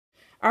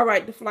All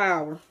right, the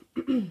flower.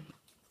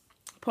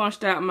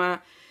 Punched out my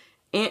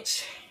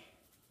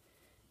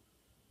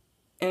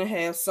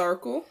 1.5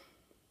 circle.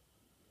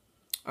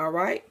 All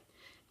right.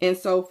 And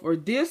so for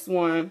this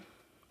one,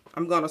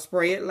 I'm going to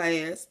spray it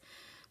last.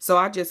 So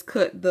I just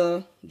cut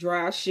the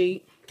dry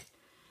sheet.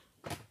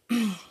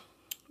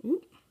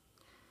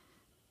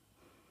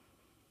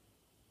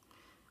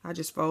 I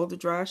just fold the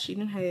dry sheet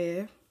in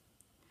half.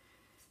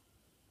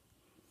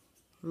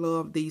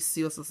 Love these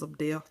scissors of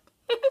death.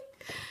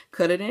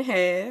 Cut it in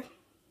half.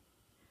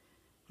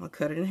 I'll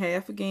cut it in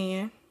half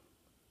again.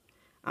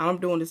 All I'm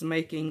doing is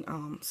making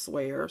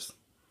squares.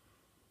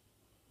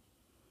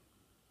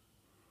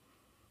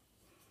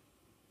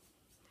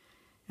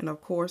 And of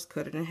course,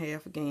 cut it in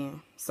half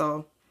again.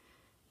 So,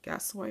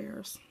 got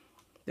squares.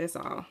 That's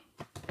all.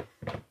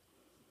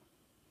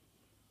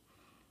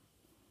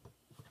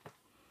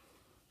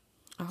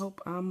 I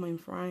hope I'm in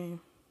frame.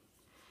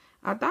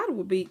 I thought it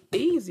would be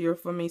easier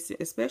for me,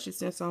 especially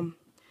since I'm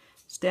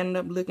standing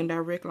up looking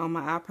directly on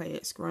my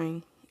iPad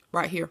screen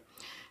right here.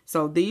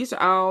 So these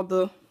are all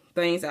the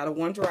things out of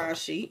one dry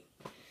sheet.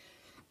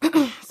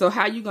 So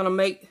how you gonna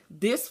make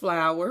this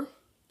flower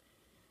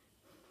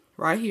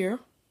right here?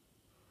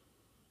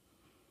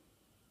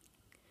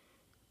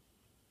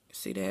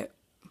 See that?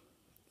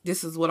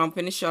 This is what I'm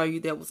finna show you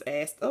that was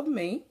asked of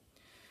me.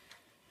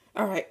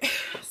 All right,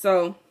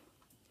 so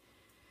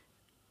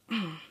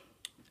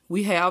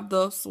we have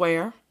the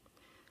square.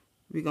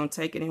 We're going to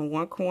take it in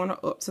one corner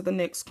up to the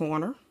next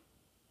corner.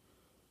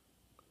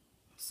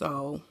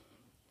 So,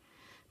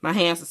 my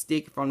hands are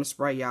sticky from the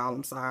spray, y'all.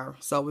 I'm sorry.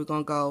 So, we're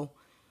going to go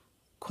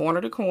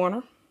corner to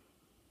corner.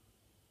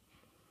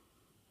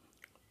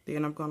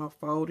 Then I'm going to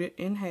fold it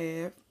in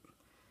half.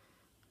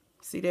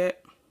 See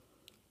that?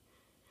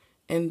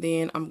 And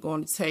then I'm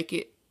going to take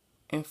it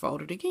and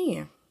fold it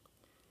again.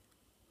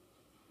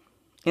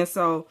 And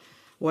so,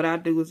 what I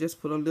do is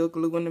just put a little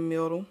glue in the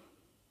middle.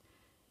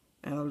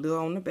 And a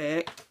little on the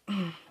back.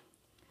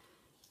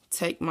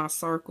 Take my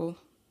circle,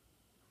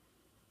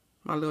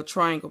 my little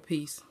triangle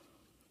piece,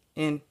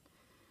 and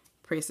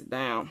press it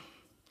down.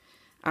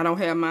 I don't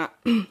have my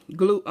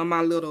glue on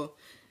my little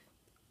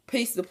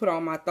piece to put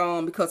on my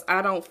thumb because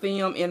I don't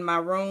film in my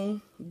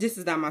room. This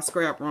is not my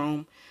scrap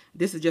room.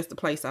 This is just the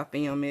place I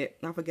film at.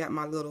 I forgot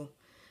my little,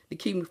 to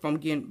keep me from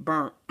getting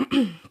burnt.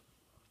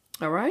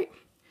 All right.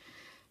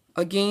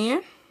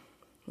 Again,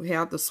 we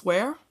have the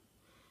square.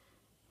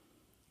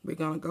 We're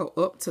going to go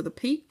up to the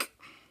peak,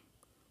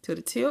 to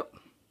the tip.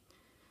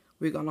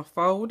 We're going to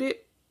fold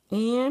it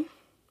in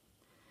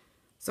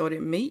so that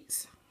it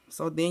meets.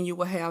 So then you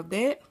will have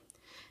that.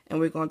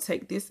 And we're going to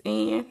take this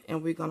in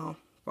and we're going to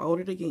fold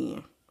it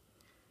again.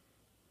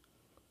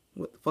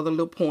 For the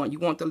little point. You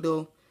want the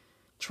little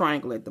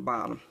triangle at the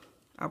bottom.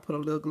 I'll put a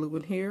little glue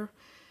in here.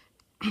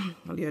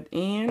 A little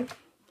in.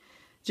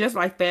 Just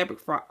like fabric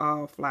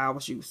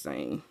flowers you've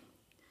seen.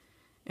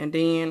 And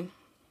then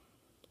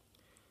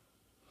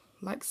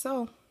like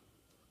so.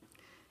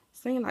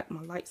 Seems like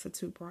my lights are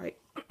too bright.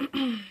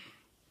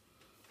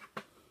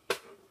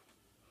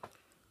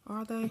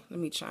 Are they? Let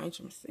me change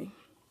them, see.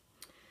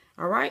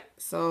 Alright,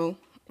 so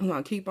I'm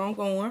going to keep on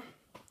going.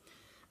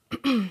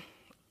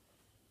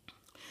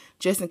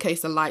 Just in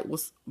case the light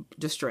was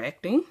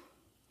distracting.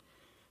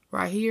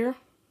 Right here.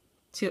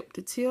 Tip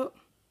to tip.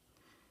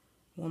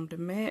 Want them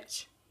to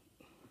match.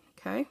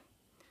 Okay.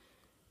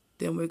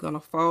 Then we're going to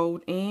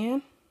fold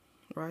in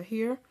right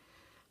here.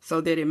 So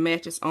that it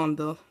matches on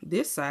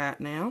this side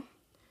now.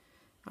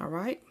 All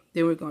right.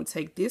 Then we're going to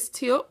take this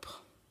tip.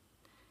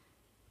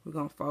 We're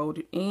going to fold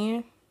it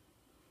in.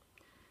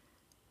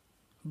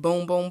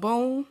 Boom, boom,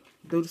 boom.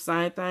 Do the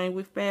same thing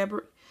with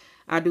fabric.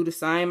 I do the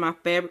same. My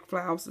fabric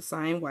flowers the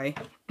same way.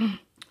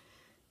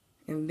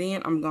 And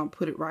then I'm going to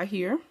put it right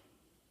here.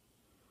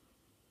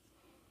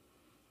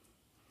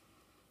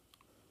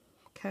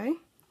 Okay.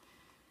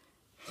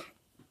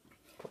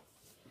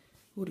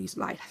 Ooh, these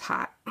lights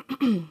hot.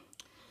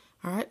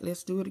 All right,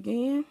 let's do it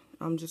again.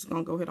 I'm just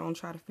going to go ahead and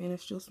try to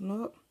finish this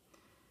one up.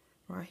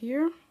 Right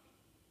here.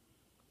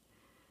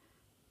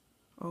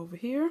 Over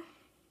here.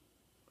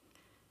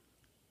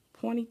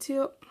 Pointy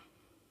tip.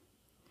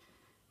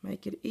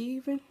 Make it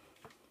even.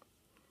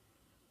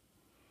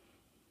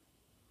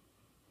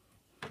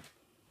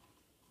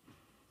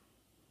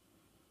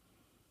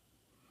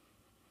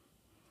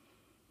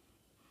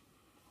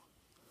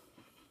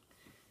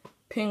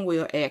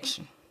 Pinwheel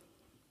action.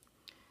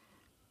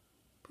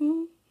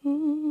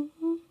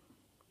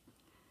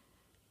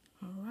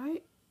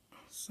 Alright,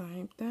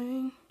 same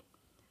thing.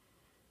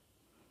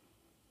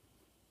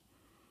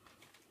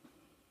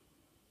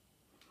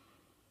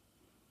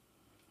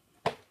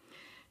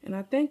 And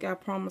I think I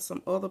promised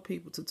some other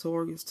people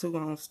tutorials too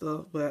on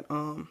stuff, but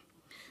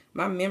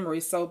my memory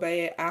is so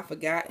bad I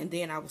forgot and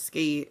then I was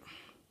scared.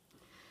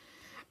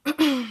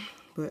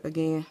 But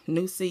again,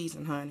 new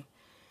season, honey.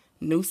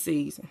 New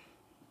season.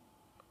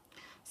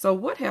 So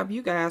what have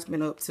you guys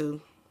been up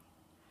to?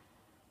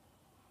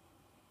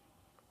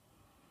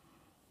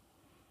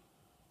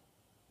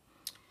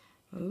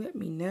 Well, let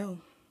me know.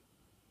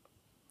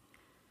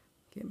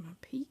 Get my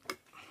peek.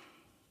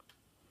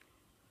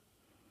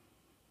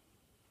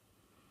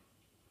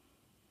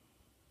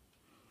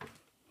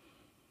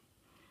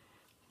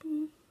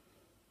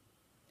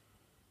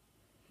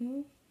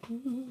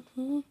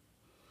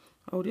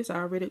 Oh, this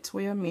already at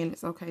 12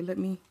 minutes. Okay, let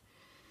me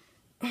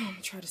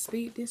try to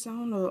speed this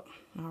on up.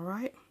 All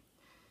right.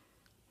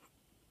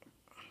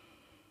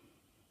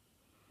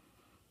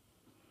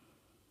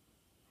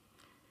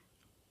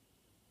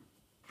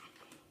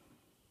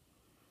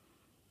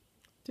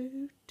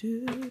 Do,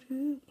 do,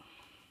 do.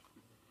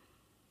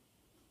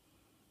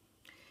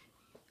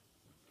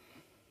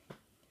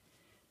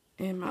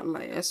 And my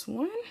last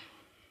one.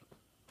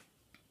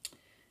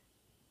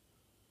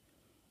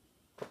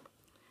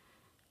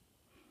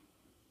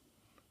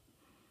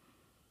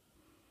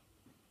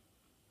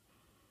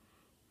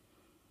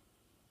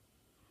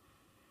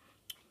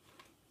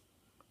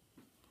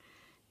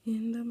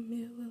 In the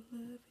middle of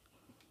it.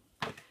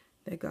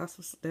 That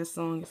gospel, that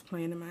song is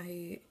playing in my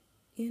head.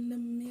 In the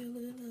middle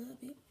of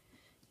it.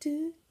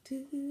 Do,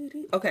 do,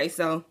 do. Okay,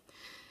 so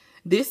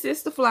this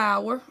is the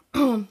flower.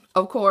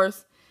 Of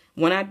course,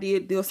 when I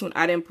did this one,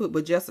 I didn't put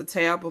but just a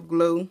tab of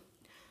glue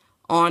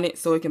on it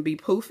so it can be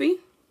poofy.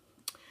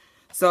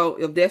 So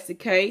if that's the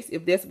case,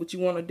 if that's what you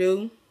want to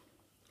do,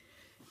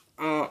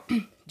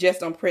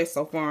 just don't press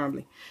so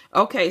firmly.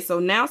 Okay, so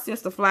now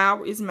since the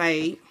flower is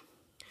made,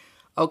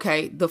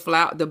 okay,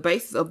 the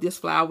basis of this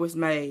flower is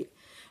made.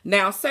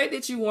 Now say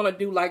that you want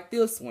to do like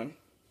this one.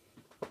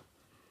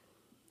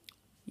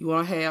 You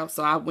want to have,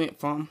 so I went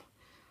from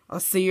a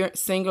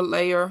single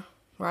layer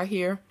right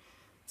here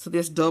to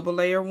this double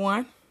layer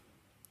one.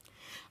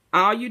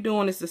 All you're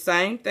doing is the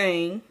same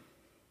thing,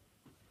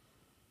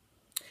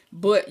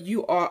 but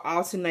you are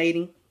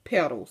alternating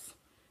petals.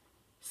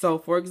 So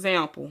for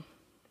example,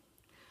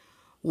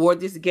 where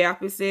this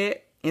gap is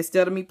at,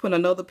 instead of me putting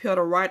another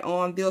petal right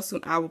on this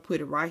one, I will put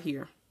it right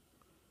here.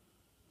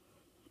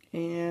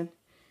 And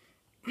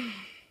I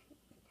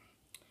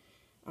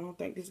don't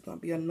think this is going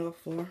to be enough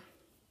for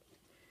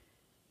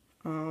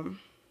no,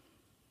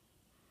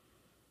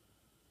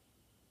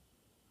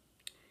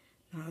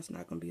 it's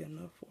not going to be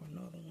enough for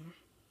another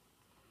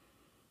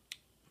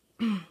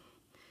one.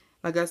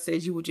 Like I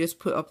said, you would just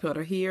put a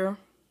petal here.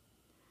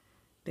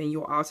 Then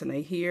you'll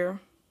alternate here.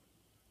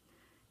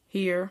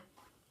 Here.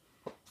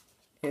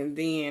 And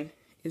then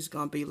it's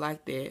going to be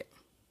like that.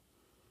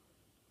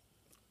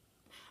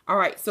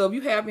 Alright, so if you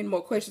have any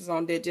more questions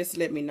on that, just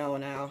let me know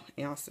and I'll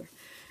answer.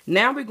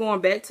 Now we're going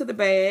back to the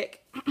bag.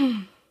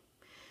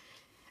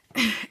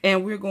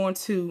 And we're going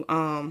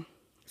to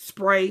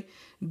spray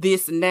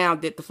this now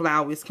that the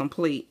flower is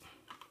complete.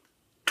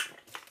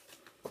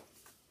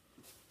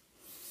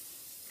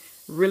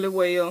 Really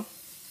well.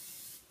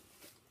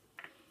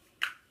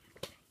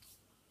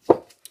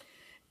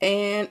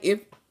 And if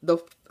the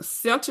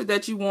center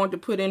that you want to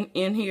put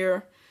in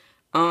here,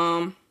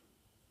 you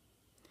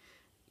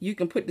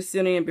can put the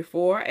center in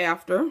before or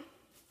after.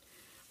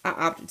 I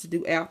opted to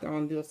do after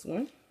on this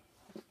one.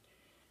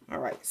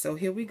 Alright, so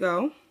here we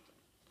go.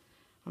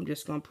 I'm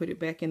just going to put it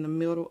back in the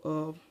middle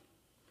of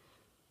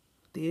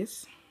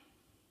this.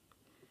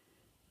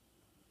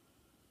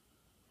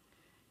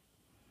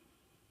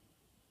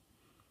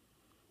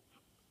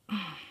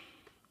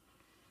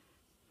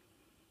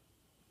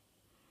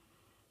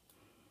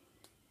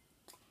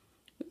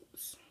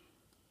 Oops.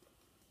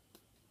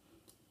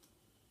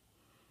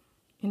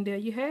 And there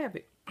you have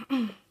it.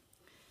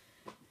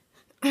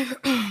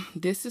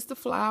 This is the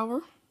flower.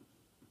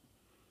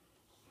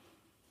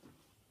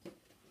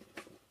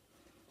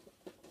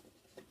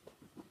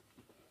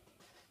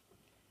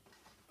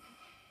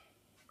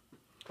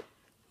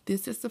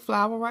 This is the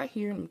flower right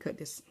here. Let me cut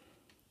this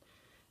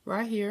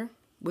right here,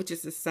 which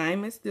is the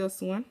same as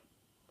this one.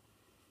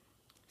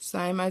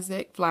 Same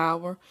exact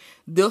flower.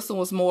 This one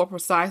was more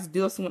precise.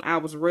 This one I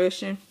was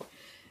rushing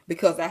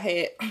because I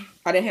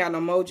didn't have no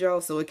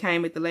mojo, so it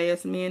came at the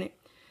last minute.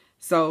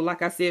 So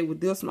like I said,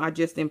 with this one, I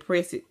just didn't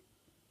press it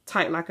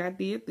tight like I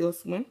did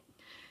this one.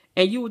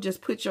 And you will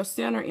just put your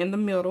center in the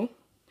middle.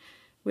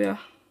 Well,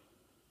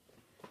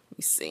 let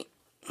me see.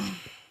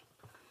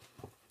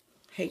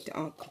 Hate the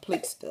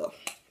incomplete stuff.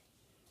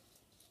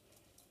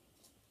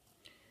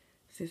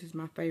 This is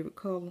my favorite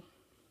color.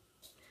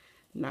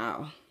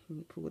 Now, let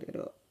me pull that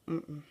up.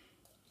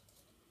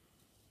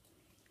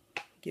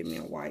 Give me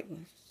a white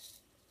one.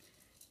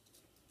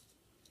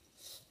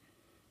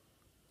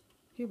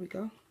 Here we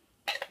go.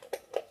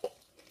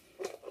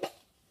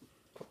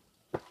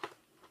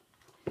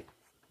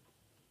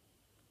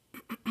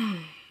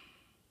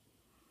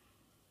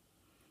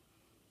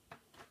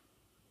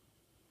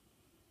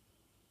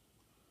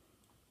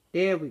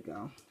 There we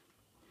go.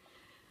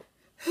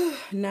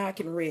 Now I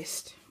can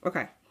rest.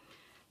 Okay,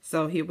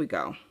 so here we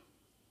go.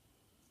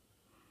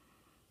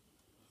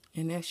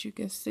 And as you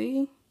can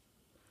see,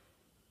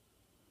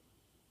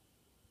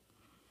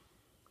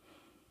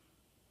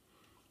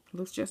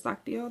 looks just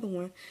like the other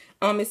one.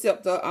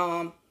 Except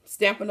the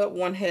Stampin' Up!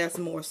 One has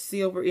more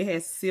silver. It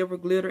has silver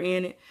glitter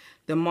in it.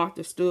 The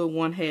Martha Stewart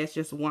one has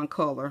just one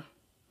color,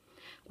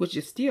 which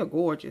is still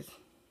gorgeous,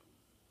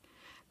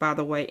 by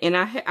the way. And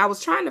I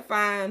was trying to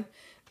find.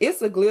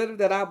 It's a glitter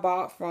that I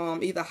bought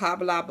from either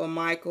Hobby Lobby or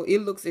Michael. It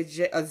looks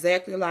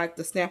exactly like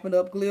the Stampin'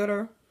 Up!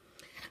 Glitter.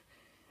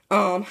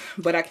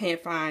 But I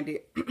can't find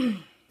it.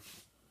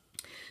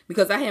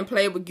 Because I hadn't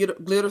played with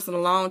glitters in a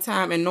long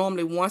time. And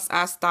normally once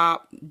I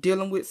stop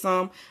dealing with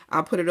some,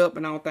 I put it up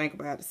and I don't think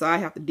about it. So I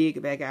have to dig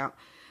it back out.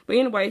 But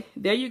anyway,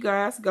 there you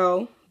guys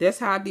go. That's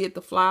how I did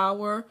the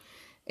flower.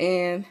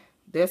 And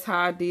that's how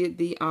I did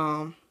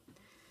the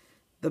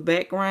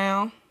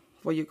background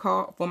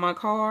for my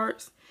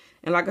cards.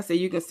 And like I said,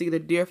 you can see the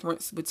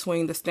difference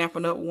between the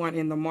Stampin' Up! One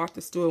and the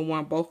Martha Stewart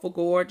one. Both are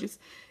gorgeous.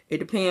 It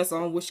depends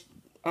on which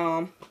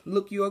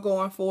look you are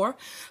going for.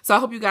 So I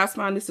hope you guys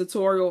find this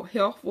tutorial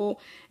helpful.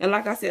 And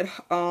like I said,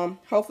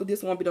 hopefully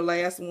this won't be the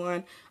last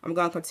one. I'm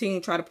going to continue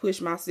to try to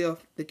push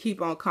myself to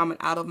keep on coming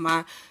out of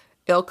my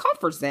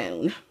comfort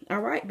zone.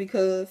 All right,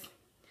 because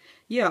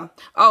yeah.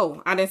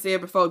 Oh, I didn't say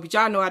it before, but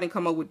y'all know I didn't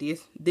come up with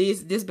this.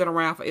 This been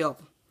around forever.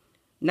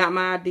 Not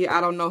my idea.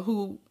 I don't know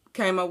who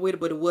came up with it,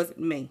 but it wasn't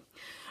me.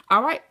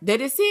 All right,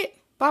 that is it.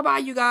 Bye bye,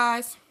 you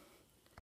guys.